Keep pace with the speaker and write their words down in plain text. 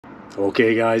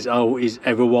Okay guys, how is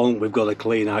everyone? We've got a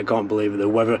clean. I can't believe it. The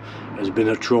weather has been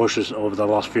atrocious over the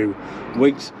last few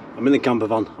weeks. I'm in the camper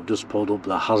van. I've just pulled up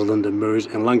the Haslingden Moors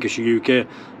in Lancashire, UK.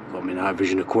 I've got my night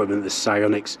vision equipment, the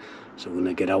Sionyx. So we're going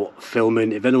to get out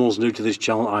filming. If anyone's new to this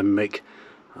channel, I'm Mick.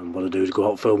 And what I do is go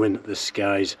out filming the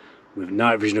skies with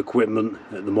night vision equipment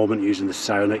at the moment using the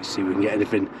Sionyx. See if we can get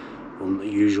anything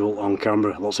unusual on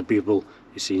camera. Lots of people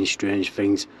are seeing strange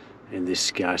things in this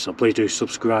sky, so please do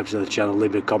subscribe to the channel,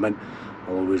 leave me a comment.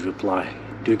 I'll always reply.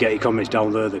 Do get your comments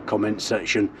down there. The comment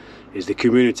section is the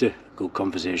community. Good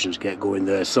conversations get going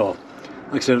there. So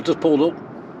like I said, I've just pulled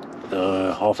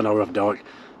up, half an hour after dark.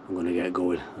 I'm going to get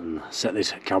going and set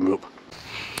this camera up.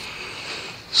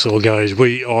 So guys,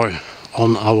 we are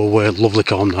on our way. Lovely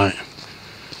calm night.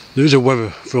 There's a weather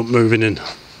front moving in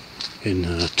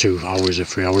 2 hours or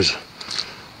 3 hours.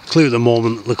 Clear at the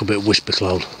moment, a little bit of whisper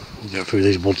cloud. We'll get through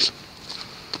these woods.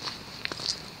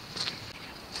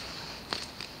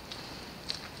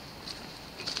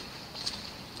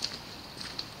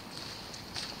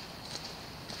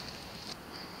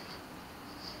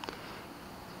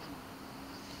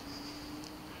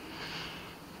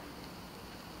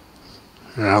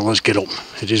 Right, let's get up.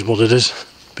 It is what it is.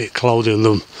 A bit cloudier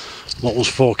than what was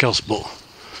forecast, but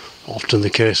often the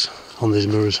case on these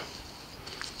moors.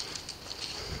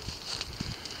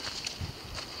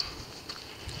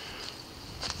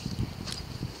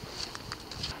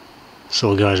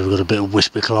 So guys, we've got a bit of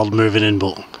whisper cloud moving in,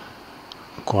 but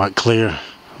quite clear.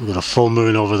 We've got a full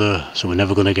moon over there, so we're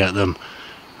never going to get them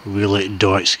really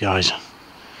dark skies.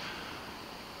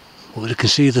 But we can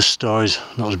see the stars,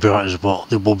 not as bright as what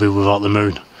they will be without the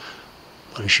moon.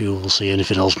 I'm sure we'll see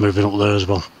anything else moving up there as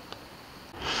well.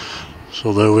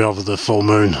 So there we have the full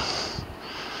moon,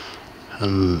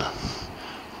 and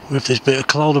with this bit of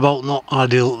cloud about, not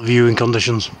ideal viewing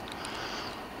conditions.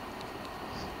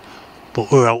 But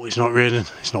we're out, it's not raining,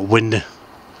 it's not windy.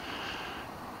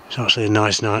 It's actually a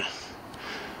nice night.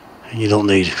 And you don't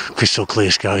need crystal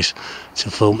clear skies to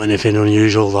film anything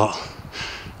unusual. That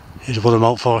is what I'm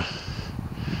out for.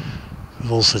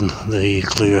 We've all seen the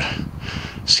clear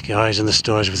skies and the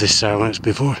stars with this Sionyx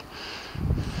before.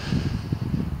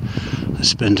 Let's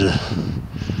spend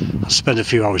a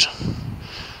few hours,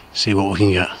 see what we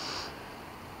can get.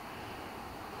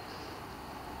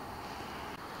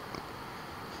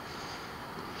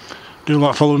 Do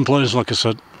like following planes, like I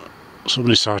said, so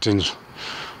many sightings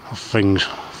of things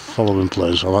following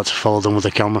planes. I like to follow them with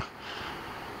the camera.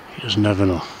 You just never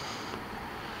know.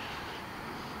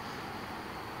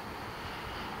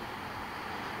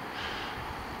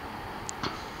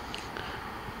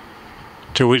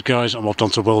 Two weeks guys, I'm off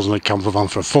down to Wales in a camper van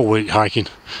for a full week hiking.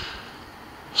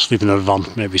 Sleeping in a van,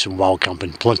 maybe some wild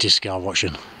camping, plenty of sky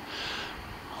watching.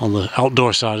 On the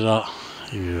outdoor side of that,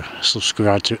 you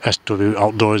subscribe to SW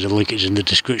Outdoors, the link is in the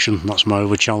description. That's my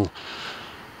other channel.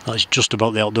 That's just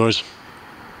about the outdoors.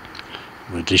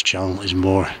 Where this channel is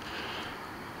more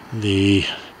the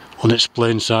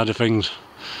unexplained side of things.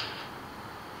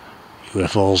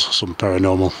 UFOs, some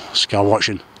paranormal, sky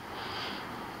watching.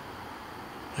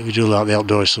 If you do like the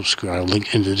outdoors, subscribe,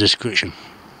 link in the description.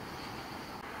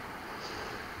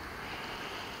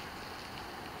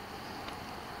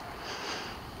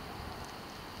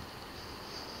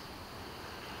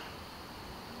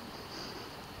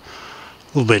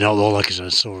 Love being outdoor, like I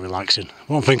said, so relaxing.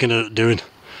 What I'm thinking of doing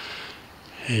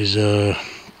is, they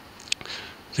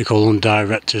call them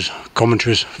director's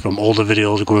commentaries from older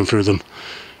videos, going through them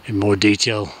in more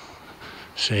detail,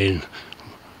 saying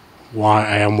why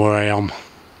I am where I am,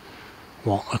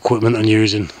 what equipment I'm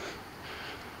using,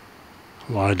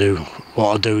 what I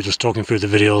do, just talking through the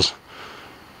videos,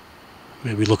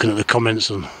 maybe looking at the comments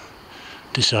and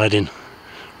deciding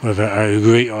whether I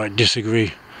agree or I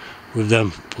disagree with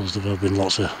them. Plus there have been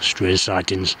lots of strange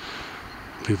sightings.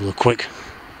 People are quick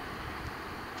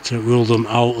to rule them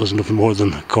out. There's nothing more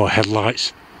than car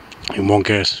headlights in one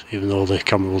case, even though the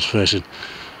camera was facing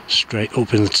straight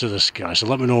up into the sky. So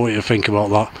let me know what you think about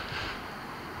that.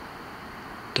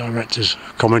 Director's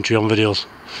commentary on videos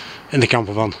in the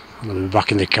camper van. I'm going to be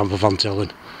back in the camper van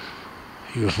telling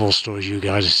UFO stories you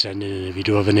guys are sending, and if you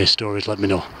do have any stories, let me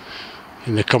know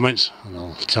in the comments and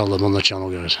I'll tell them on the channel,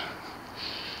 guys.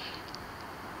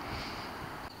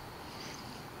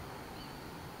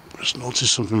 Just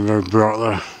noticed something very bright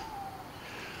there.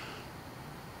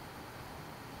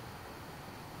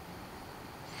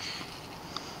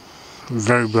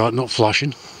 Very bright, not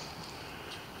flashing.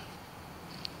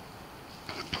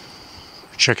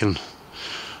 Checking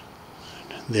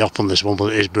the op on this one,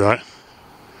 but it is bright.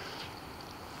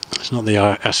 It's not the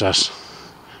SS.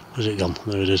 Where's it gone?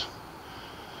 There it is.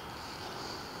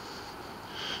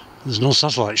 There's no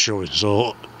satellite showing,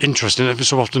 so interesting. Every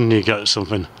so often you get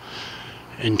something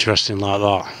interesting like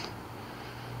that.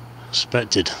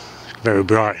 Expected, very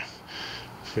bright,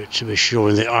 for it to be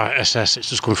showing the ISS. It's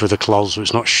just going through the clouds, so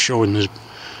it's not showing as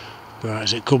bright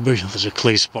as it could be. There's a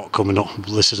clear spot coming up,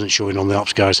 but this isn't showing on the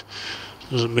apps, guys.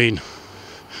 Doesn't mean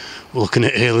we're looking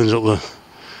at aliens up there.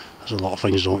 There's a lot of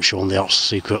things don't show on the apps.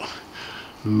 Secret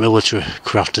military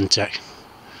craft and tech.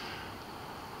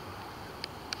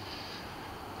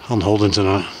 Hand holding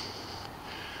tonight.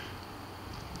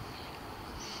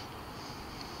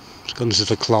 It's gone into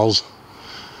the clouds.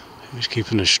 If it's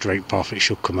keeping a straight path, it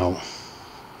should come out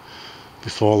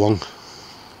before long.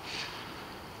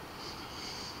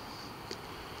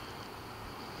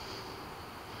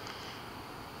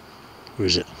 Where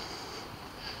is it?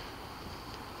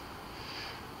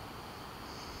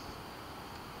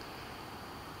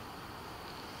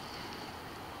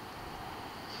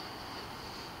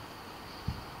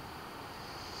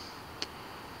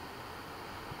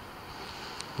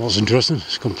 What's interesting,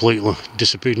 it's completely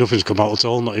disappeared, nothing's come out at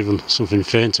all, not even something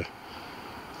fainter.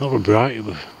 That were bright, it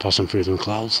were passing through them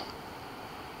clouds.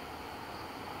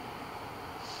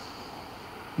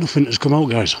 Nothing has come out,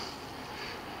 guys.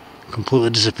 Completely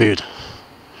disappeared.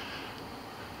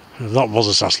 If that was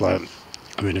a satellite,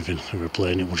 or anything, or a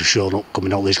plane, it would have shown up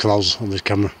coming out these clouds on this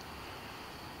camera.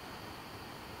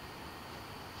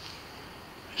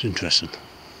 It's interesting.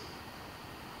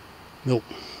 Nope,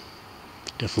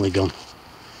 definitely gone.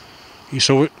 You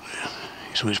saw it?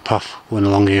 You saw its path going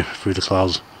along here through the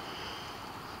clouds.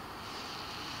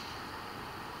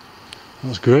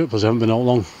 That's great, because I haven't been out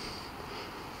long.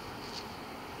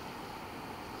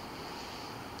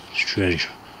 Strange.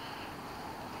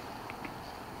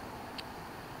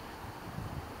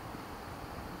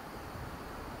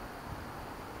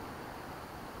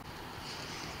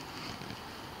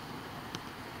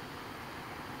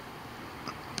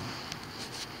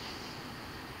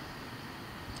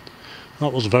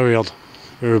 That was very odd,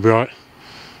 very bright.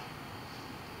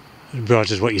 As bright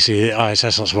as what you see at the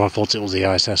ISS, that's why I thought it was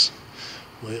the ISS.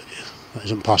 But that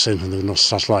isn't passing and there's no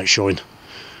satellite showing.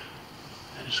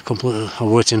 It's completely, I'm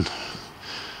waiting.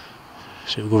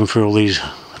 See, we're going through all these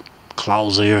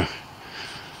clouds here.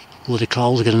 Bloody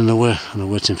clouds getting in the way, and I'm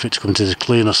waiting for it to come to the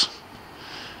clearness.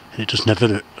 And it just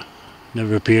never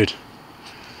appeared.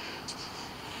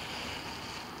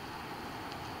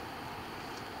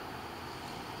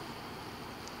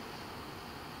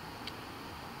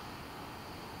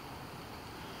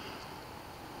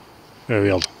 Very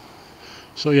odd.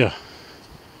 So yeah,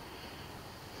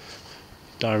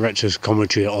 director's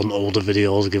commentary on older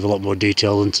videos, give a lot more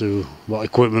detail into what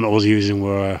equipment I was using,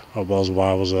 where I was,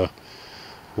 why I was there,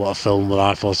 what I filmed, what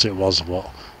I thought it was,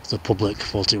 what the public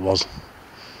thought it was.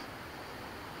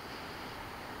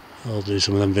 I'll do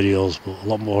some of them videos, but a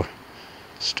lot more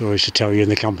stories to tell you in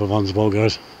the camper van as well,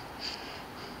 guys.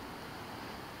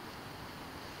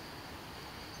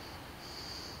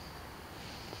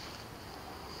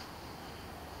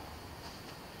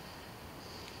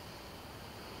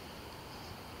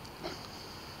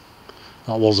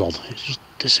 That was odd, it just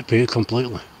disappeared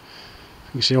completely.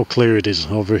 You can see how clear it is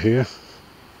over here.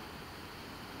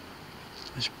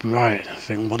 It's bright, I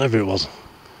think, whatever it was.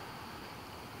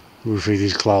 Moved through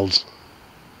these clouds,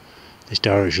 this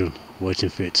direction, waiting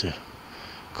for it to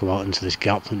come out into this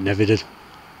gap, and never did.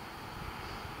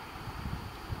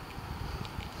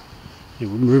 It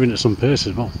was moving at some pace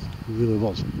as well, it really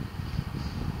was. You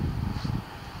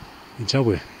can tell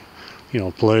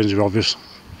planes are obvious.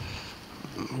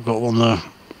 We've got one there.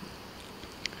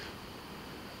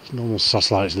 It's normal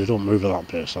satellites, they don't move at that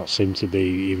pace. That seemed to be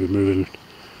even moving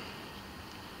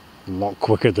a lot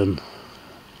quicker than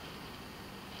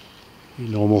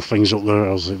normal things up there,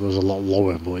 as it was a lot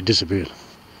lower, but it disappeared.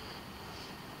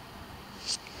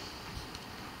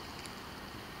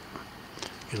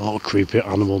 Get a lot of creepy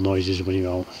animal noises when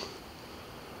you're out.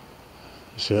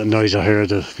 It's a noise I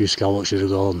heard a few scouts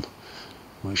ago, and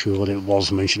I'm not sure what it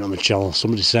was mentioned on the channel.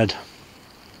 Somebody said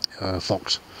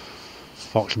fox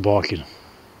barking.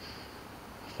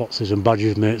 Foxes and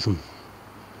badgers make some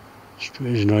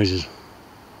strange noises.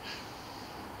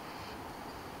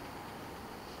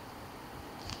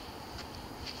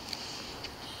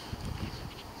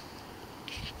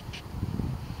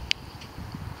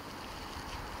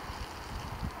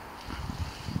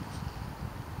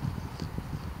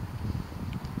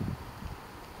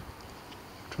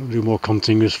 Trying to do more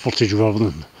continuous footage rather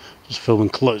than just filming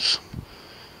clips,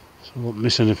 so I won't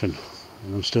miss anything.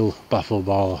 And I'm still baffled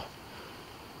by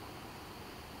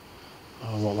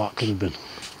what that could have been.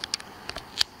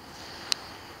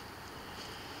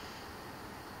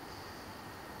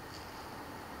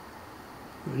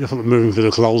 Definitely moving through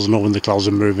the clouds, and when the clouds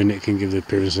are moving it can give the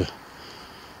appearance of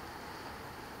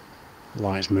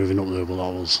lights moving up there, but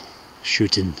that was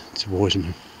shooting towards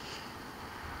me.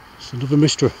 It's another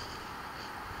mystery.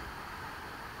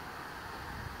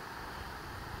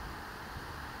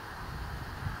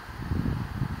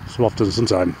 So often,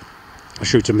 sometimes I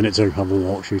shoot a minute two, have a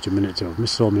walk, shoot a minute two. I've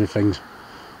missed so many things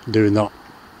doing that.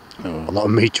 A lot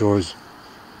of meteors,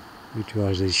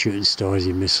 these shooting stars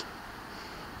you miss.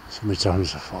 So many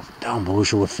times I thought, damn, I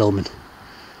wish I were filming.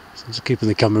 So I'm just keeping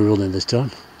the camera running this time.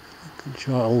 I can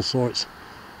try all sorts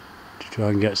to try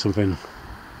and get something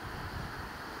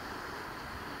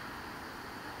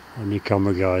on your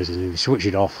camera, guys, and if you switch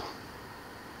it off,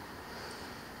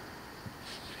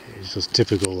 it's just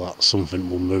typical that something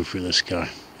will move through the sky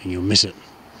and you'll miss it.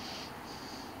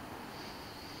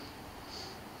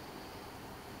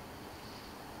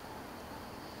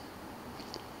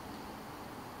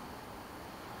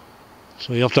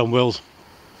 So you have to have Wales,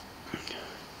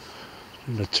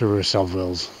 the tourist have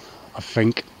Wales. I'm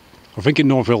thinking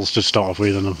North Wales to start off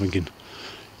with, and I'm thinking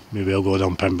maybe I'll go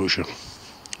down Pembrokeshire.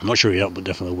 I'm not sure yet, but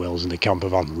definitely Wales in the camper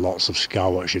van. Lots of sky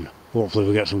watching. Hopefully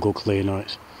we'll get some good clear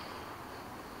nights.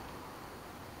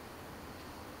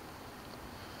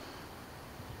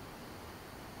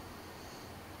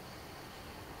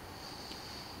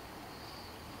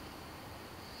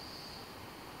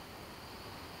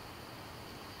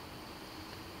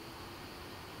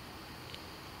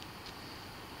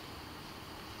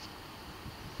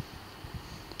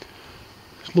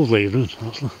 It's lovely evening,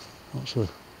 actually.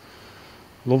 Absolutely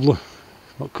lovely.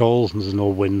 Not cold, and there's no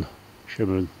wind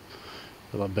shimmering.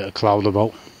 Got that bit of cloud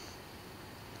about.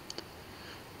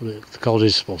 But the cloud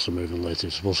is supposed to move in later.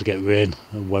 It's supposed to get rain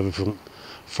and weather front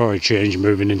for a change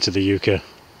moving into the UK.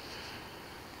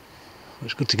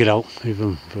 It's good to get out,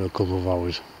 even for a couple of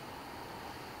hours.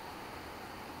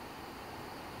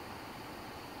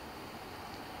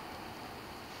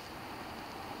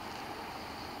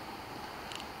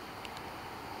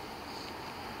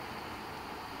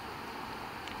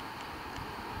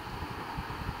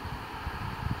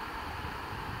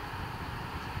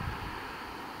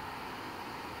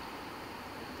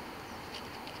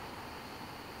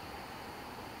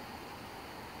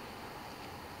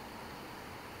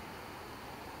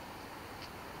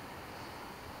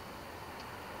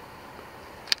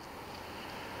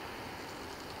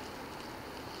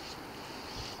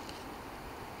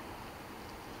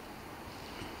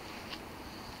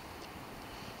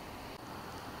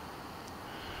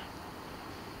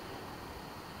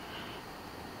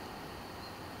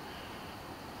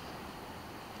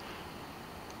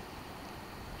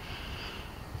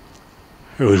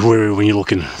 It was weird when you're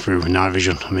looking through night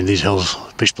vision. I mean, these hills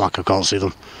are pitch black, I can't see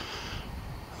them.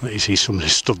 Let you see somebody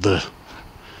stood there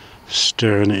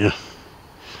staring at you.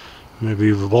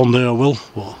 Maybe one day I will,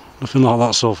 but nothing like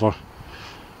that so far.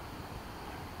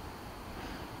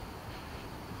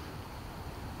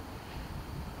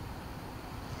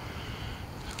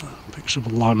 Picks up a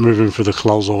light moving through the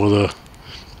clouds over there.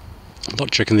 I'm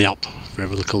not checking the app for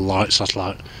every little light,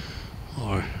 satellite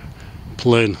or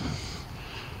plane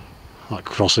that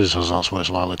crosses, as that's what it's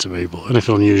likely to be, but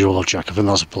anything unusual I'll check. I think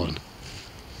that's a plane.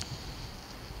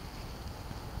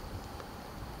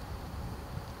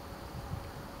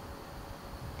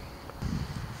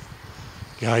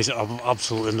 Guys, I've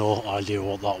absolutely no idea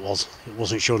what that was. It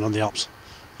wasn't shown on the apps.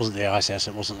 It wasn't the ISS,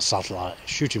 it wasn't a satellite.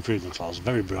 Shooting through the clouds,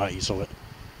 very bright, you saw it.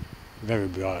 Very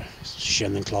bright. It's a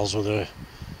shame the clouds were there.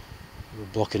 We were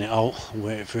blocking it out and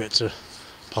waiting for it to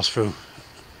pass through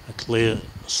a clear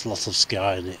slot of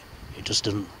sky, and it just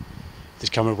didn't. This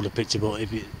camera would have picked it up.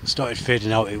 If it started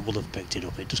fading out, it would have picked it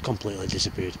up. It just completely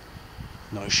disappeared.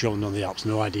 Not shown on the apps,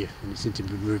 no idea. And it seemed to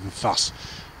be moving fast.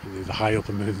 It moved high up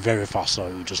and moving very fast, so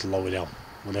it would just lower down,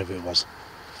 whatever it was.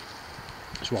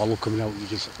 That's what I love coming out, you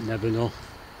just never know.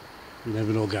 You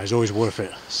never know, guys, always worth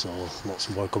it. So lots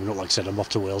more coming up. Like I said, I'm off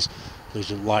to Wales. Please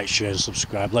do like, share and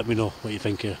subscribe. Let me know what you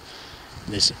think of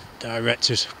this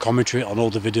director's commentary on all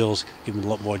the videos, giving a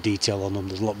lot more detail on them.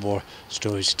 There's a lot more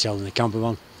stories to tell in the camper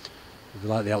van. If you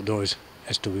like the outdoors,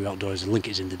 SW Outdoors, the link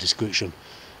is in the description.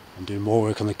 I'm doing more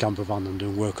work on the camper van. I'm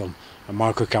doing work on a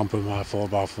micro camper, my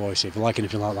 4x4. So if you like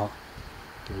anything like that,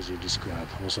 please do subscribe.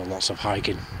 Also lots of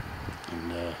hiking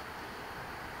and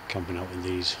camping out in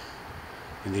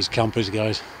these campers,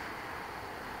 guys.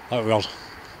 That rod,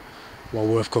 well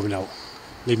worth coming out.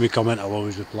 Leave me a comment, I'll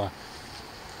always reply.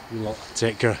 You lot,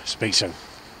 take care, speak soon.